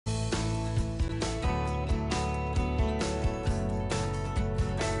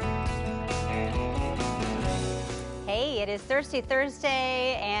is Thirsty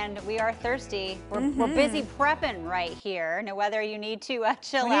Thursday, and we are thirsty. We're busy prepping right here. Now, whether you need to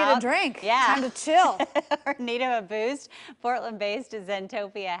chill out. We need a drink. Yeah. Time to chill. Or need a boost, Portland-based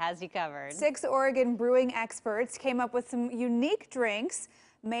Zentopia has you covered. 6 Oregon brewing experts came up with some unique drinks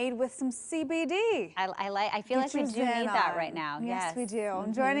made with some CBD. I feel like we do need that right now. Yes, we do.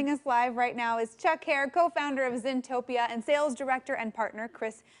 Joining us live right now is Chuck Hare, co-founder of Zentopia, and sales director and partner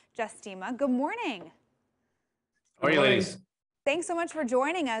Chris Justema. Good morning. How are you, ladies? Thanks so much for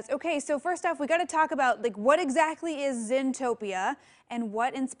joining us. Okay, so first off, we got to talk about what exactly is Zentopia and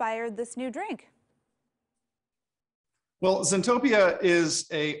what inspired this new drink. Well, Zentopia is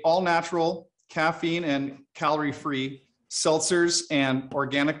a all-natural, caffeine and calorie-free seltzers and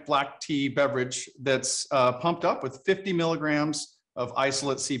organic black tea beverage that's pumped up with 50 milligrams of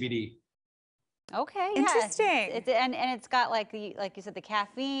isolate CBD. Okay, interesting. Yeah. And it's got like you said, the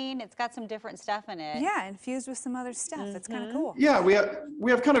caffeine. It's got some different stuff in it. Yeah, infused with some other stuff. It's kind of cool. Yeah, we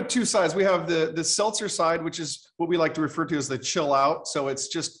have kind of two sides. We have the seltzer side, which is what we like to refer to as the chill out. So it's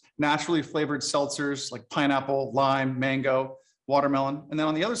just naturally flavored seltzers like pineapple, lime, mango, watermelon. And then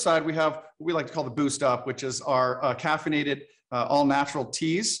on the other side, we have what we like to call the boost up, which is our caffeinated all natural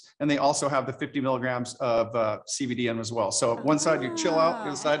teas. And they also have the 50 milligrams of CBD in them as well. So one side you chill out, the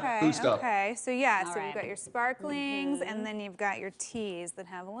other side boost up. Okay, so yeah, so you've got your sparklings and then you've got your teas that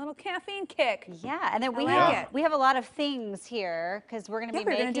have a little caffeine kick. Yeah, and then we have a lot of things here because we're going to be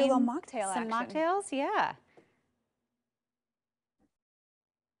making we're going to do a little mocktail some action. mocktails. Yeah.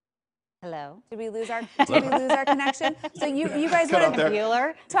 Hello. Did we lose our connection? So you guys want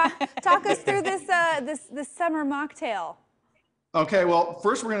to talk us through this this summer mocktail. Okay, well,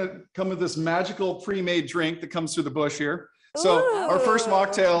 first we're going to come with this magical pre-made drink that comes through the bush here. So our first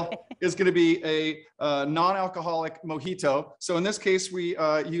mocktail is going to be a non-alcoholic mojito. So in this case, we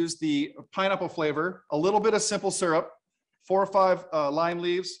use the pineapple flavor, a little bit of simple syrup, 4 or 5 lime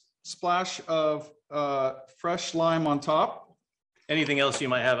leaves, splash of fresh lime on top. Anything else you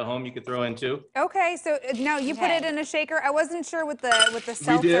might have at home you could throw in too? Okay, so now you put it in a shaker. I wasn't sure with the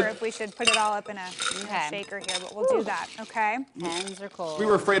seltzer if we should put it all up in a shaker here, but we'll do that. Okay. Hands are cold. We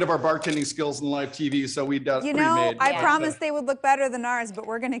were afraid of our bartending skills in live TV, so we did pre-made. I promised they would look better than ours, but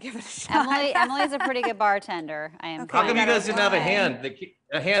we're gonna give it a shot. Emily's a pretty good bartender. I am. Okay, how come you guys didn't have a hand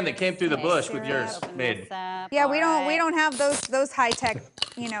that came through the bush with yours made? Yeah, we don't have those high tech,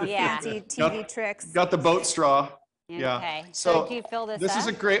 fancy TV tricks. Got the boat straw. Yeah. Okay. So do you fill this is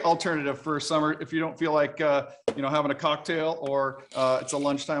a great alternative for summer. If you don't feel like having a cocktail or it's a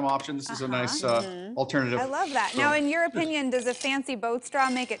lunchtime option, this is a nice alternative. I love that. Now, in your opinion, does a fancy boat straw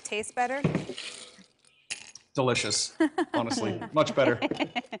make it taste better? Delicious, honestly, much better.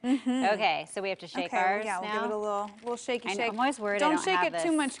 Okay, so we have to shake ours now. We'll give it a little shaky shake. I'm always worried don't shake it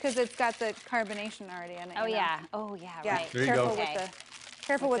too much because it's got the carbonation already in it. Oh yeah. Oh yeah. Right. There you go.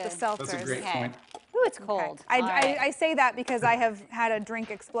 Careful with the seltzers. That's a great point. Ooh, it's cold. I say that because I have had a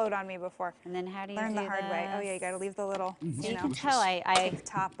drink explode on me before. And then how do you learn the hard way? Oh yeah, you got to leave the little. You can tell take the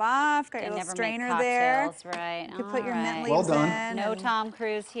top off. Got your little strainer there. Right. You can put your mint leaves in. No Tom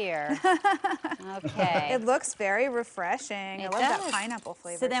Cruise here. Okay. It looks very refreshing. I love that pineapple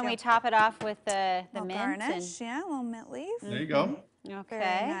flavor. So then we top it off with the mint. Garnish, yeah, a little mint leaf. There you go. Okay.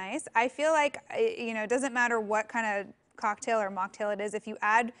 Very nice. I feel like it doesn't matter what kind of cocktail or mocktail it is. If you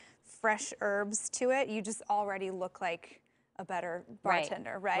add fresh herbs to it, you just already look like a better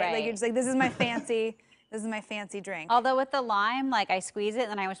bartender, right? Like you're just like, this is my fancy drink. Although with the lime, like I squeeze it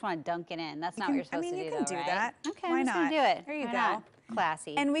and then I just want to dunk it in. That's not what you're supposed to do, you can do that. Okay, why I'm just gonna do it. There you go.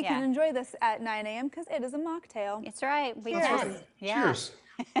 Classy. And we can enjoy this at 9 a.m. because it is a mocktail. It's right. Cheers. Cheers.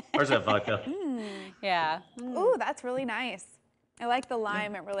 Where's that vodka? Yeah. Ooh, that's really nice. I like the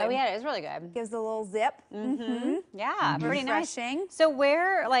lime. It really. Oh yeah, it is really good. Gives a little zip. Yeah, pretty nice. Refreshing. So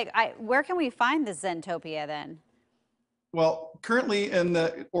where can we find this Zentopia then? Well, currently in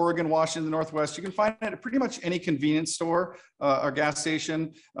the Oregon, Washington, the Northwest, you can find it at pretty much any convenience store or gas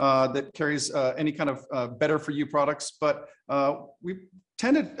station that carries any kind of better for you products. But we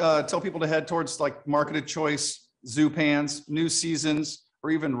tend to tell people to head towards like Marketed Choice, Zoo Pans, New Seasons, or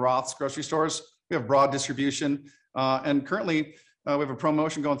even Roth's grocery stores. We have broad distribution. And currently we have a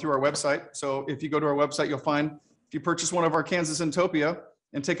promotion going through our website. So if you go to our website, you'll find if you purchase one of our cans of Zentopia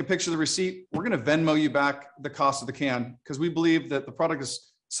and take a picture of the receipt, we're going to Venmo you back the cost of the can because we believe that the product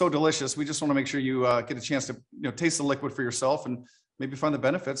is so delicious. We just want to make sure you get a chance to taste the liquid for yourself and maybe find the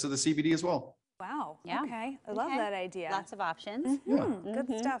benefits of the CBD as well. Wow. Yeah. Okay. I love that idea. Lots of options.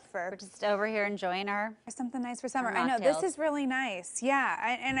 Good stuff We're just over here enjoying something nice for summer. I know this is really nice. Yeah.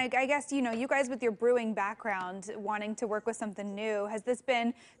 I guess, you guys with your brewing background wanting to work with something new, has this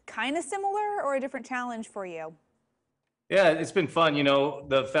been kind of similar or a different challenge for you? Yeah, it's been fun. You know,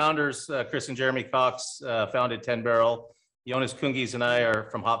 the founders, Chris and Jeremy Cox, founded 10 Barrel. Jonas Kungis and I are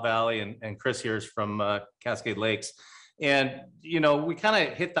from Hop Valley, and Chris here is from Cascade Lakes. And, you know, we kind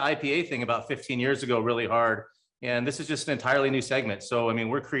of hit the IPA thing about 15 years ago really hard. And this is just an entirely new segment. So, I mean,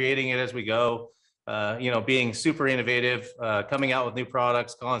 we're creating it as we go, you know, being super innovative, coming out with new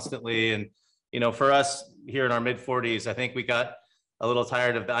products constantly. And, you know, for us here in our mid 40s, I think we got a little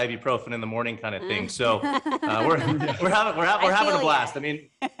tired of the ibuprofen in the morning kind of thing. So we're having a blast. I mean,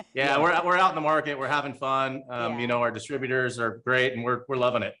 yeah, we're out in the market. We're having fun. You know, our distributors are great, and we're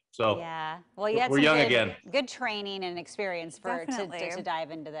loving it. So yeah, well, you had we're some young good, again. Good training and experience for to dive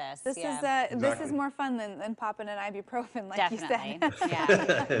into this. This yeah. is this is more fun than popping an ibuprofen, like Definitely. you said.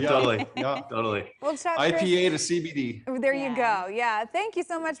 Yeah. Totally. Yeah. Totally. Well, Chuck, IPA to CBD. there you go. Yeah. Thank you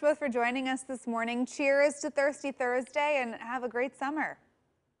so much both for joining us this morning. Cheers to Thirsty Thursday, and have a great summer.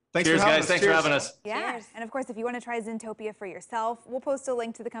 Thanks Cheers, for having guys. us. Thanks Cheers. for having us. Yeah. Cheers. And of course, if you want to try Zentopia for yourself, we'll post a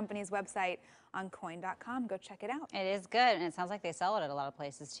link to the company's website on coin.com. Go check it out. It is good, and it sounds like they sell it at a lot of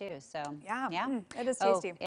places too. So Yeah. yeah, It is tasty.